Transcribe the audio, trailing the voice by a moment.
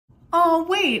Oh,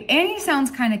 wait, Annie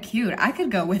sounds kind of cute. I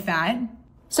could go with that.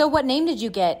 So what name did you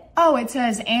get? Oh, it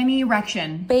says Annie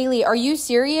Erection. Bailey, are you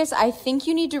serious? I think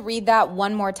you need to read that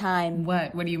one more time.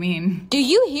 What? What do you mean? Do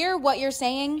you hear what you're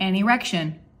saying? Annie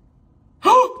Erection.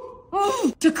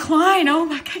 Oh, decline. Oh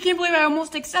my God, I can't believe I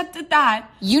almost accepted that.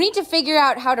 You need to figure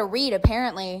out how to read,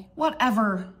 apparently.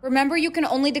 Whatever. Remember, you can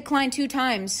only decline 2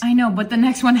 times. I know, but the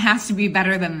next one has to be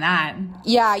better than that.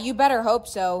 Yeah, you better hope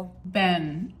so.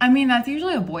 Ben. I mean, that's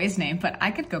usually a boy's name, but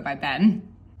I could go by Ben.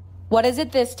 What is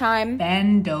it this time?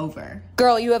 Bend over.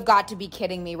 Girl, you have got to be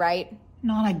kidding me, right?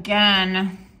 Not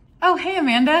again. Oh, hey,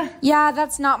 Amanda. Yeah,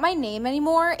 that's not my name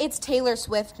anymore. It's Taylor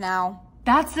Swift now.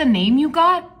 That's the name you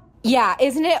got? Yeah,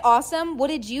 isn't it awesome? What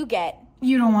did you get?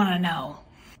 You don't want to know.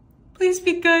 Please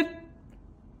be good.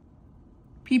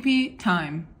 PP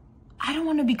time. I don't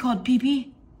want to be called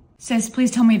PP. Sis, please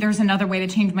tell me there's another way to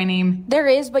change my name. There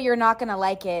is, but you're not gonna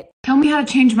like it. Tell me how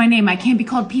to change my name. I can't be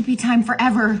called PP time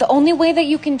forever. The only way that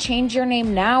you can change your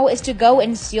name now is to go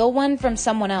and steal one from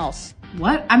someone else.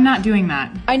 What? I'm not doing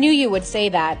that. I knew you would say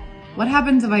that. What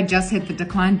happens if I just hit the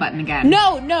decline button again?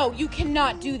 No, you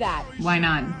cannot do that. Why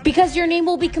not? Because your name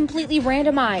will be completely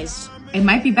randomized. It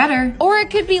might be better. Or it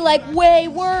could be like way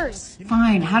worse.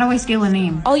 Fine, how do I steal a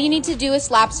name? All you need to do is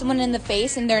slap someone in the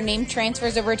face and their name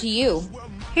transfers over to you.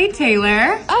 Hey,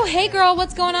 Taylor. Oh, hey girl,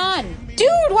 what's going on? Dude,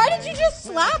 why did you just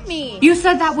slap me? You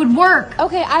said that would work.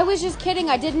 Okay, I was just kidding.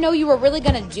 I didn't know you were really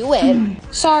gonna do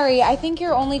it. Sorry, I think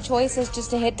your only choice is just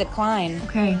to hit decline.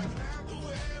 Okay.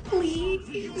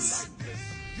 Please.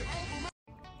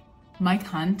 Mike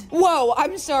Hunt. Whoa,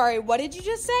 I'm sorry. What did you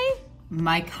just say?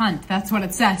 Mike Hunt. That's what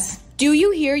it says. Do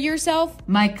you hear yourself?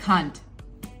 Mike Hunt.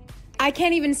 I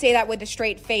can't even say that with a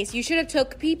straight face. You should have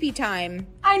took pee-pee time.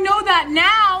 I know that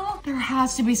now. There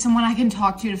has to be someone I can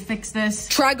talk to fix this.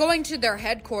 Try going to their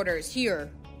headquarters here.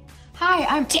 Hi,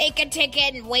 I'm... Take a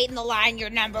ticket and wait in the line.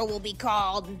 Your number will be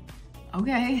called.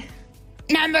 Okay.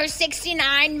 Number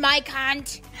 69, Mike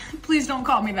Hunt. Please don't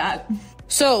call me that.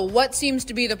 So, what seems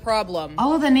to be the problem?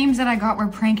 All of the names that I got were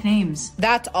prank names.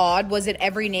 That's odd. Was it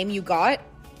every name you got?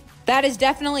 That is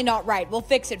definitely not right. We'll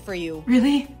fix it for you.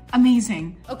 Really?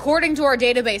 Amazing. According to our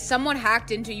database, someone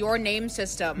hacked into your name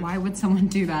system. Why would someone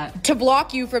do that? To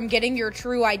block you from getting your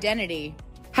true identity.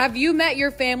 Have you met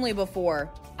your family before?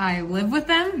 I live with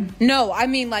them? No, I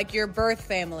mean like your birth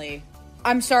family.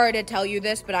 I'm sorry to tell you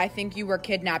this, but I think you were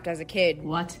kidnapped as a kid.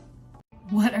 What?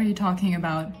 What are you talking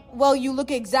about? Well, you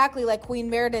look exactly like Queen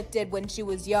Meredith did when she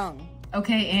was young.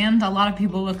 Okay, and a lot of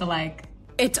people look alike.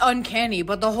 It's uncanny,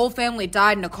 but the whole family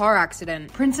died in a car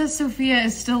accident. Princess Sophia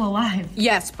is still alive.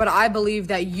 Yes, but I believe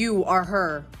that you are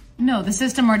her. No, the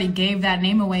system already gave that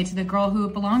name away to the girl who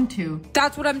it belonged to.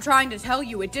 That's what I'm trying to tell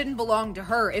you. It didn't belong to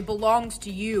her. It belongs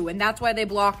to you, and that's why they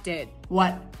blocked it.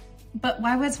 What? But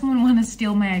why would someone want to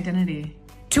steal my identity?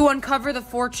 To uncover the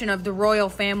fortune of the royal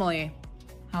family.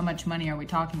 How much money are we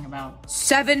talking about?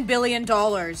 $7 billion.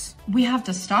 We have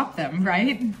to stop them,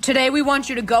 right? Today we want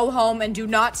you to go home and do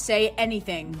not say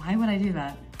anything. Why would I do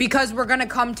that? Because we're gonna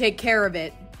come take care of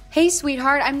it. Hey,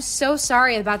 sweetheart, I'm so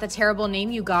sorry about the terrible name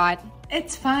you got.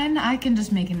 It's fine, I can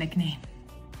just make a nickname.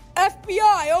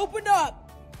 FBI, open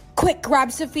up! Quick,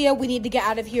 grab Sophia, we need to get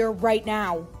out of here right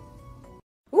now.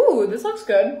 Ooh, this looks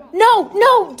good.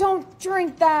 No, don't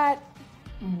drink that.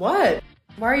 What?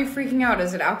 Why are you freaking out?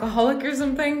 Is it alcoholic or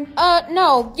something?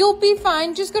 No, you'll be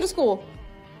fine. Just go to school.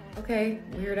 Okay,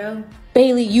 weirdo.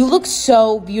 Bailey, you look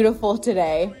so beautiful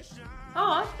today.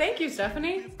 Aw, thank you,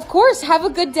 Stephanie. Of course, have a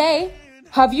good day.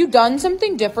 Have you done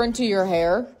something different to your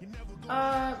hair?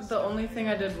 The only thing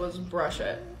I did was brush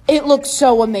it. It looks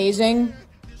so amazing.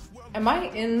 Am I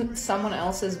in someone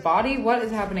else's body? What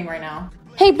is happening right now?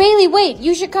 Hey, Bailey, wait.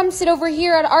 You should come sit over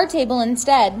here at our table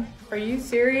instead. Are you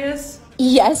serious?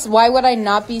 Yes, why would I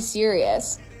not be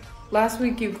serious? Last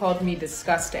week you called me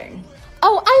disgusting.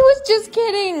 Oh, I was just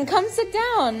kidding. Come sit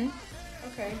down.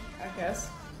 Okay, I guess.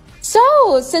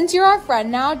 So, since you're our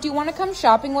friend now, do you want to come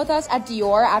shopping with us at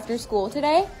Dior after school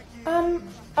today?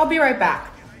 I'll be right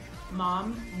back.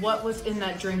 Mom, what was in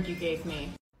that drink you gave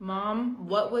me? Mom,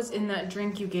 what was in that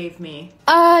drink you gave me?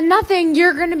 Nothing.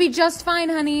 You're gonna be just fine,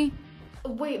 honey.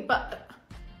 Wait, but...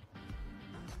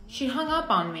 She hung up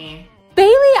on me.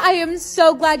 Bailey, I am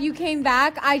so glad you came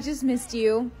back. I just missed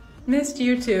you. Missed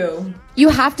you too. You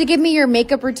have to give me your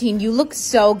makeup routine. You look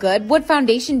so good. What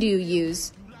foundation do you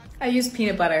use? I use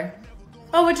peanut butter.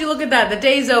 Oh, would you look at that? The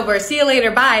day's over. See you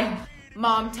later. Bye.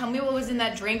 Mom, tell me what was in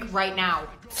that drink right now.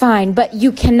 Fine, but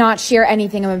you cannot share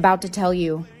anything I'm about to tell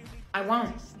you. I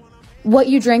won't. What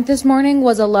you drank this morning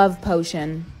was a love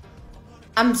potion.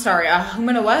 I'm sorry, I'm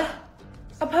gonna what?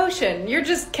 A potion. You're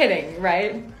just kidding,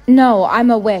 right? No, I'm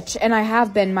a witch, and I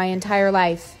have been my entire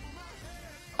life.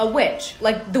 A witch,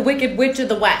 like the Wicked Witch of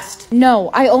the West. No,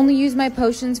 I only use my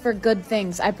potions for good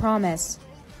things, I promise.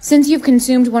 Since you've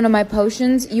consumed one of my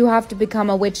potions, you have to become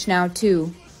a witch now,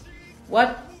 too.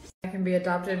 What? I can be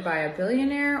adopted by a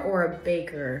billionaire or a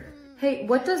baker. Hey,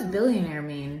 what does billionaire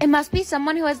mean? It must be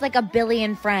someone who has like a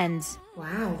billion friends.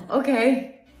 Wow,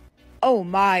 okay. Oh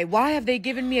my, why have they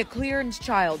given me a clearance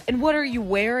child? And what are you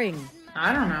wearing?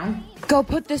 I don't know. Go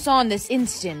put this on this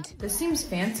instant. This seems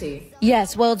fancy.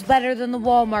 Yes, well, it's better than the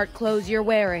Walmart clothes you're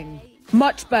wearing.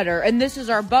 Much better, and this is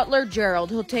our butler, Gerald.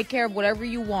 He'll take care of whatever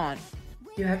you want.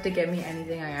 You have to get me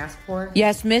anything I ask for?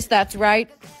 Yes, miss, that's right.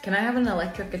 Can I have an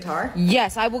electric guitar?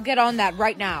 Yes, I will get on that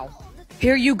right now.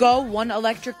 Here you go, one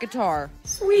electric guitar.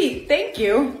 Sweet, thank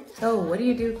you. So, what do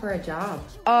you do for a job?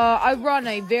 I run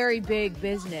a very big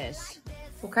business.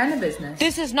 What kind of business?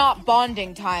 This is not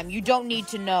bonding time. You don't need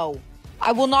to know.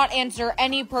 I will not answer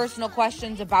any personal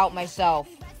questions about myself.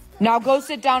 Now go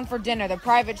sit down for dinner. The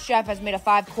private chef has made a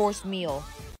 5-course meal.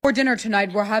 For dinner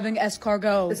tonight, we're having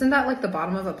escargot. Isn't that like the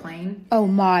bottom of a plane? Oh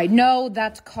my, no,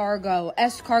 that's cargo.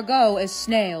 Escargot is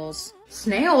snails.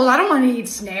 Snails? I don't want to eat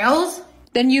snails.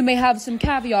 Then you may have some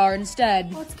caviar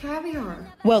instead. What's caviar?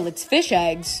 Well, it's fish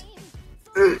eggs.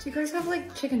 Do you guys have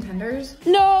like chicken tenders?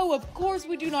 No, of course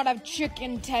we do not have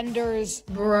chicken tenders.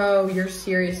 Bro, you're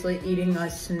seriously eating a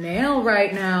snail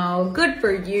right now. Good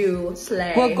for you,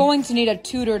 Slay. We're going to need a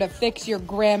tutor to fix your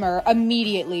grammar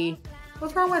immediately.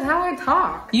 What's wrong with how I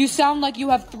talk? You sound like you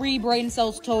have 3 brain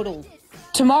cells total.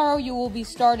 Tomorrow you will be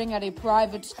starting at a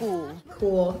private school.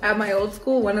 Cool. At my old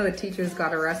school, one of the teachers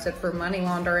got arrested for money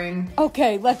laundering.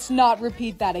 Okay, let's not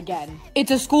repeat that again. It's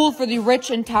a school for the rich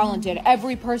and talented.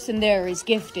 Every person there is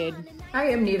gifted. I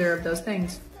am neither of those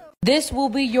things. This will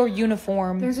be your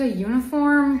uniform. There's a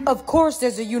uniform? Of course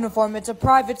there's a uniform. It's a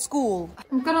private school.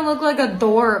 I'm gonna look like a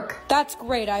dork. That's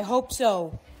great. I hope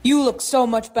so. You look so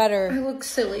much better. I look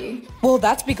silly. Well,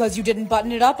 that's because you didn't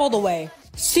button it up all the way.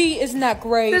 See, isn't that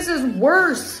great? This is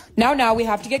worse. Now, we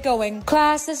have to get going.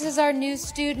 Class, this is our new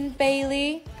student,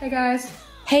 Bailey. Hey, guys.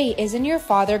 Hey, isn't your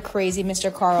father crazy,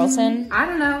 Mr. Carlson? I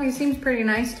don't know. He seems pretty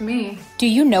nice to me. Do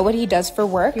you know what he does for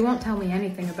work? He won't tell me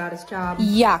anything about his job.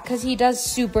 Yeah, 'cause he does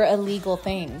super illegal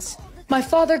things. My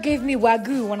father gave me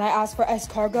Wagyu when I asked for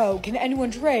escargot. Can anyone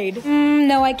trade?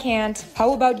 No, I can't.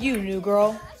 How about you, new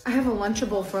girl? I have a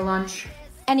Lunchable for lunch.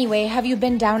 Anyway, have you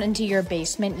been down into your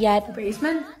basement yet?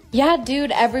 Basement? Yeah,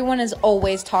 dude, everyone is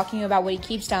always talking about what he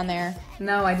keeps down there.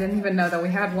 No, I didn't even know that we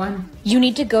had one. You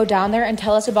need to go down there and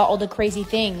tell us about all the crazy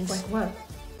things. Like what?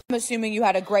 I'm assuming you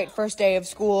had a great first day of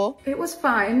school. It was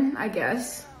fine, I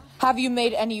guess. Have you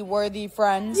made any worthy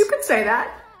friends? You could say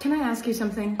that. Can I ask you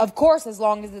something? Of course, as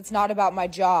long as it's not about my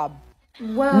job.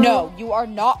 Well... No, you are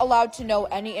not allowed to know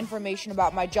any information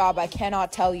about my job. I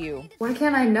cannot tell you. Why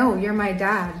can't I know? You're my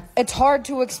dad. It's hard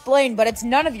to explain, but it's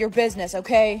none of your business,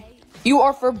 okay? You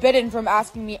are forbidden from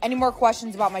asking me any more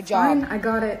questions about my job. Fine, I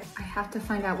got it. I have to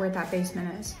find out where that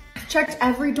basement is. I've checked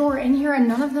every door in here and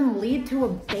none of them lead to a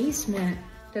basement.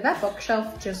 Did that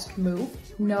bookshelf just move?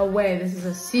 No way, this is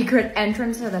a secret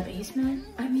entrance to the basement?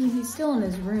 I mean, he's still in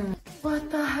his room.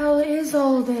 What the hell is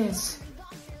all this?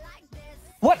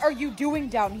 What are you doing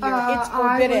down here? It's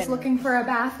forbidden. I was looking for a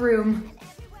bathroom.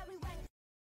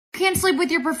 You can't sleep with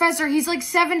your professor. He's like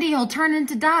 70. He'll turn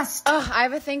into dust. Ugh, I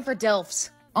have a thing for DILFs.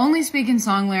 Only speak in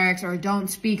song lyrics or don't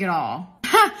speak at all.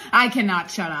 Ha! I cannot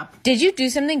shut up. Did you do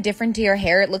something different to your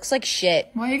hair? It looks like shit.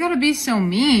 Why you gotta be so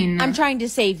mean? I'm trying to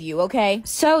save you, okay?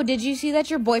 So, did you see that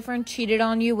your boyfriend cheated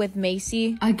on you with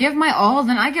Macy? I give my all,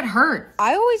 then I get hurt.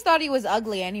 I always thought he was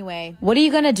ugly anyway. What are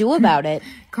you gonna do about it?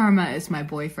 Karma is my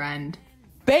boyfriend.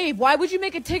 Babe, why would you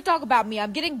make a TikTok about me?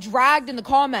 I'm getting dragged in the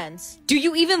comments. Do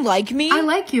you even like me? I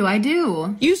like you, I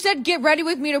do. You said get ready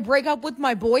with me to break up with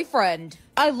my boyfriend.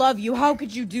 I love you. How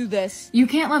could you do this? You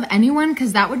can't love anyone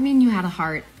because that would mean you had a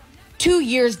heart. 2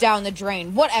 years down the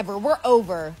drain. Whatever, we're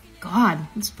over. God,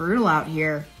 it's brutal out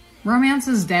here. Romance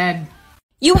is dead.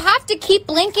 You have to keep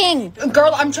blinking.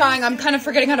 Girl, I'm trying. I'm kind of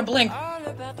forgetting how to blink.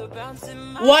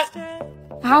 What?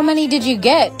 How many did you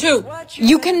get? 2.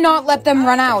 You cannot let them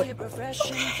run out.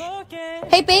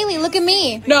 Hey, Bailey, look at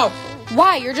me. No.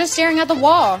 Why? You're just staring at the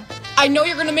wall. I know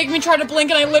you're gonna make me try to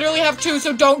blink and I literally have 2,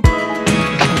 so don't.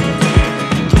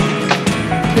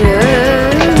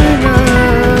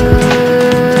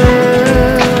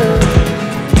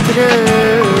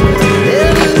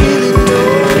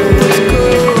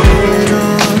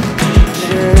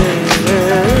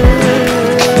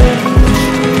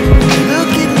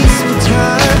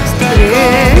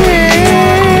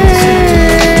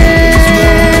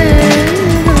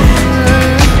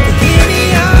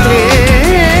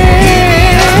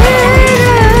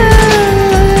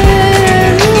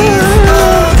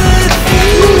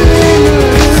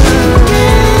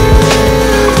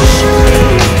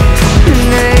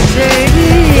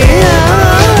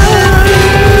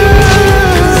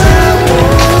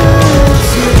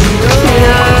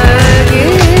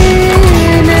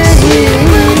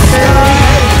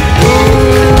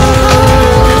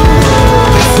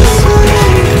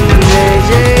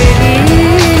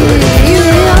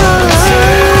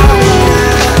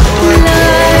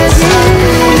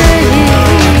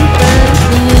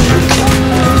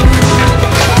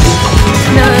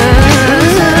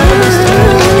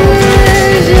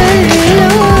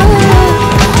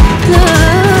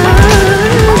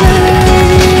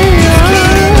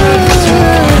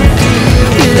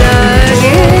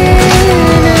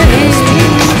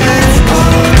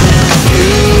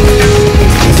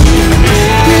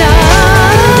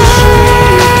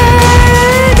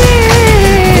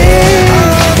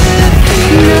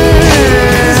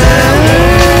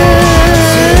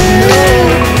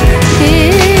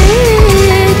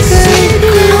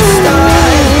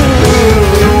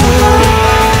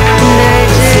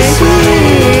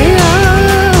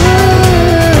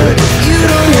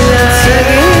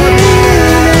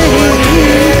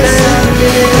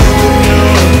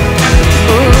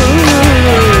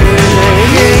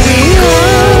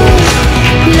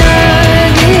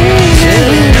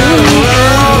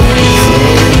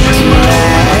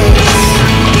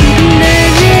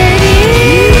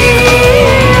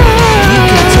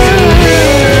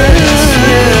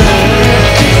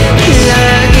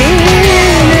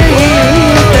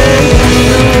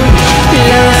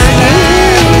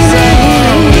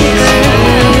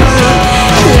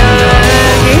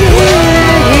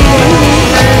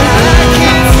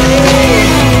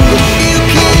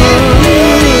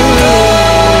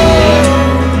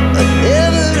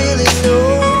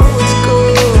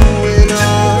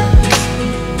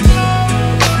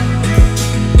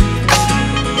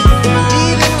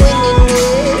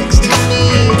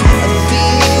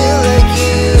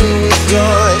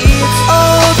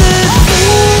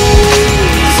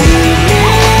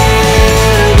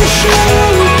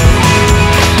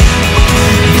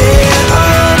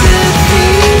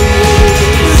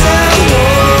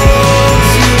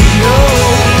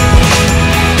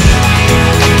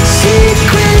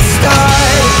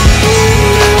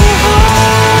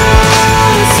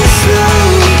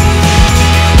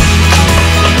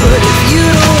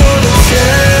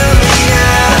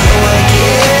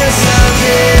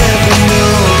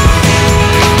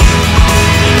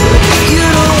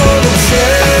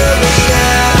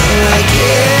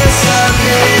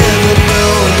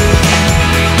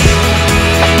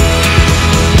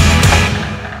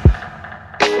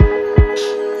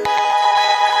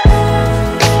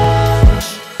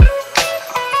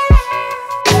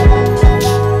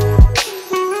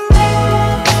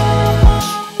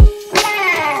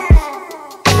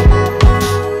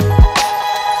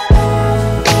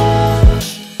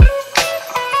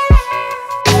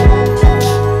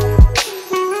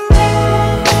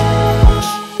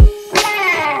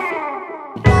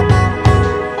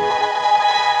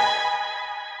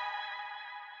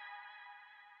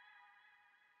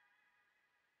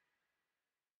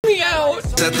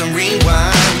 at the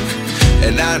rewind.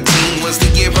 And 19 was the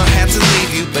year I had to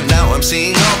leave you, but now I'm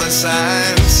seeing all the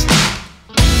signs.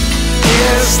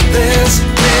 Is this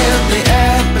really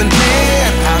happening?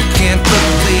 I can't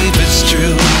believe it's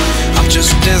true. I'm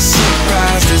just as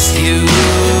surprised as you.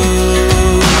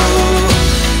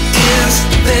 Is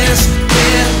this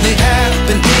really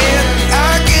happening?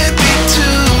 I can't be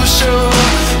too sure,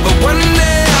 but one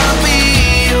day I'll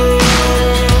be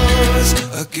yours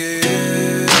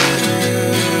again.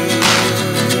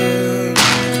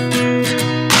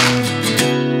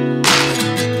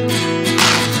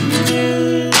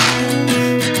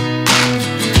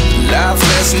 Life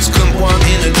lessons come one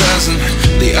in a dozen.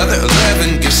 The other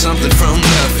 11 give something from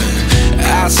nothing.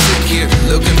 I sit here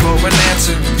looking for an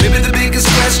answer. Maybe the biggest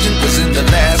question was in the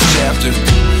last chapter.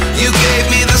 You gave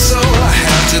me the soul I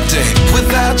have today.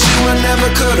 Without you I never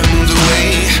could have moved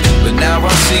away. But now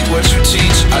I see what you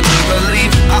teach. I do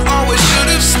believe I always should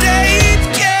have stayed.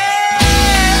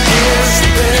 Yeah. Is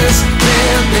this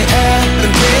really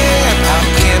happening? I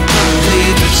can't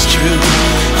believe it's true.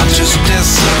 I'm just as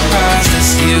surprised as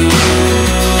you.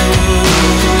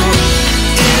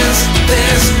 Is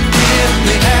this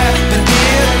really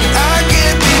happening? I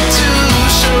can't be too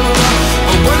sure,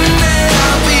 but one day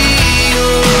I'll be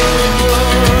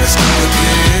yours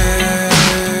again.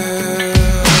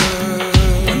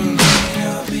 One day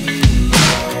I'll be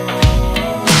yours.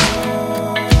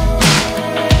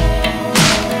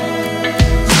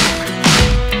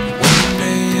 One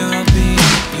day I'll be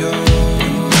yours.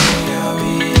 One day I'll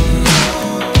be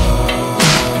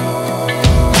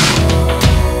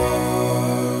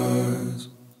yours.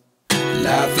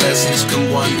 Life lessons come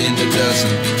one in a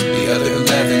dozen. The other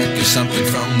 11 give something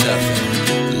from nothing.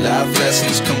 Life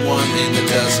lessons come one in a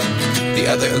dozen. The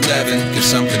other 11 give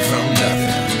something from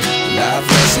nothing. Life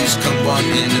lessons come one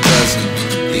in a dozen.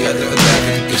 The other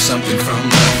 11 give something from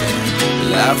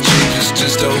nothing. Life changes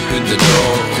just open the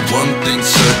door. One thing's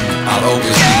certain, I'll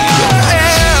always be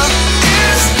yours.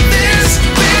 Is this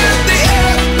really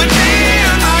happening?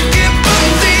 I can't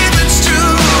believe it's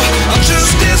true. I'm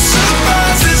just as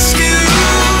surprised as you.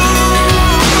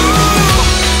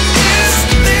 Is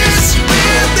this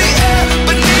really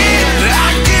happening?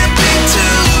 I can't be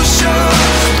too sure,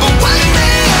 but one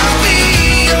day I'll be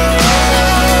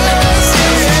yours.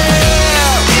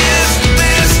 Yeah. Is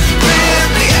this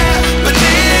really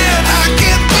happening? I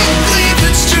can't believe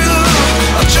it's true.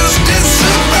 I'm just as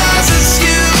surprised as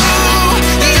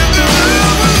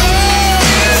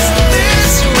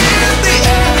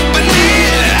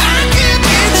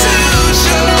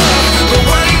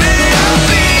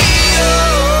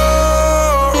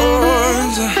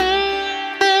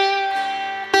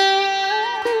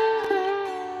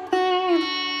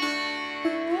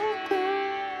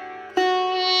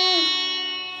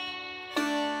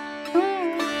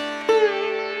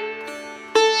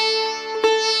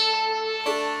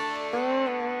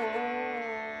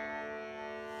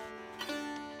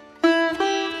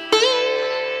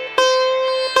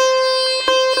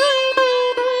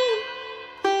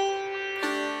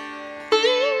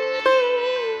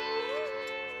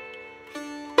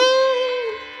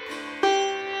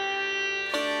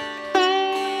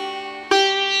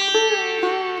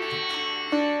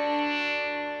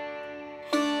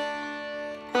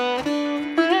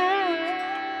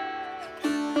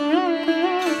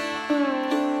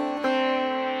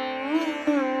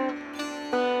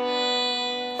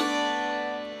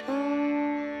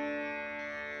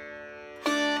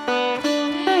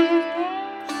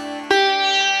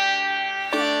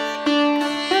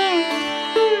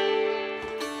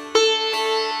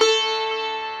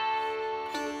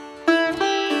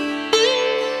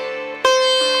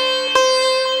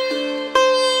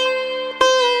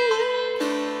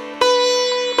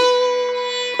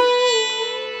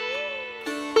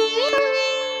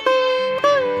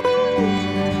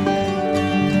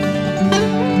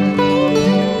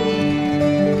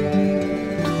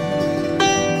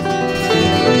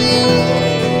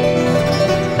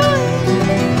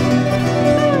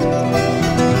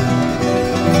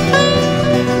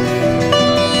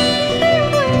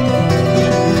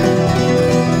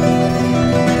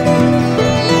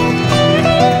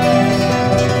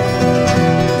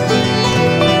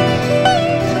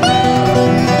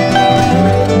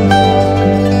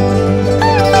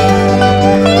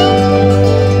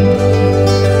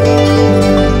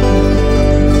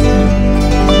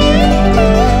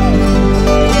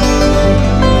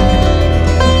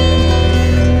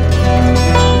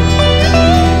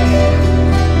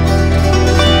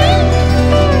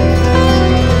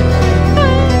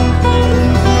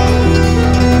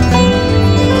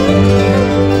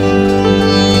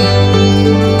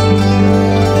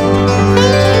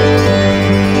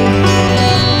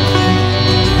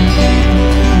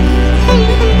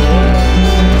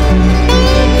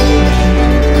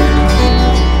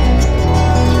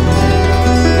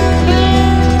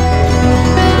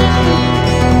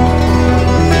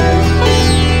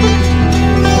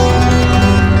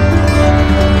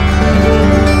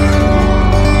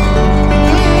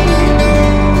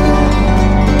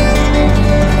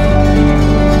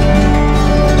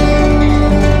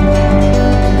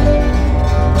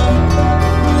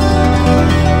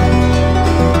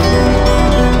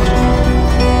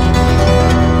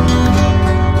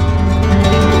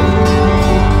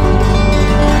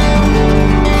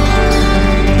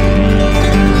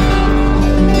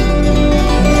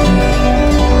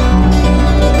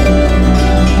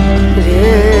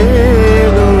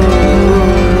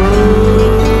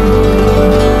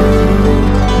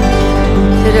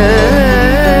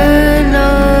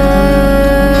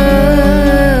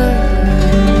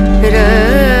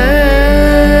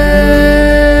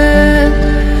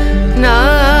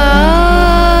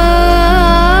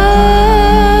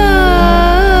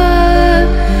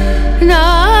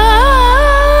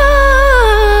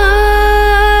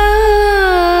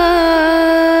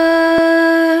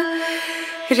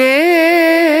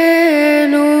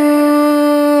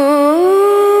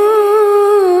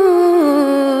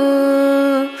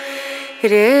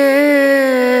re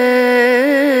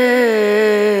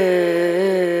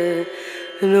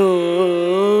no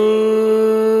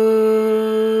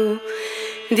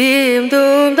dim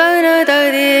dum da na da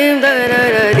dim da na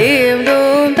da dim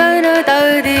dum da na da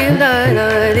dim da na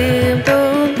dim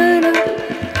dum da na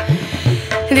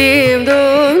dim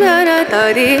dum da na da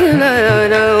dim da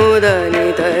na o da ni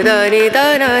da na di da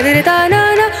na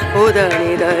na o da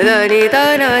ni da na di da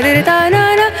na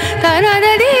na da na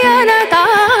da di na da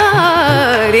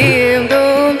dim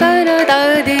dum da na da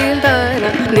dim da na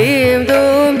dim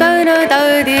dum da na da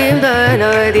dim da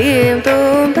na dim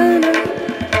dum da na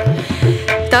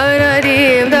da na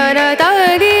dim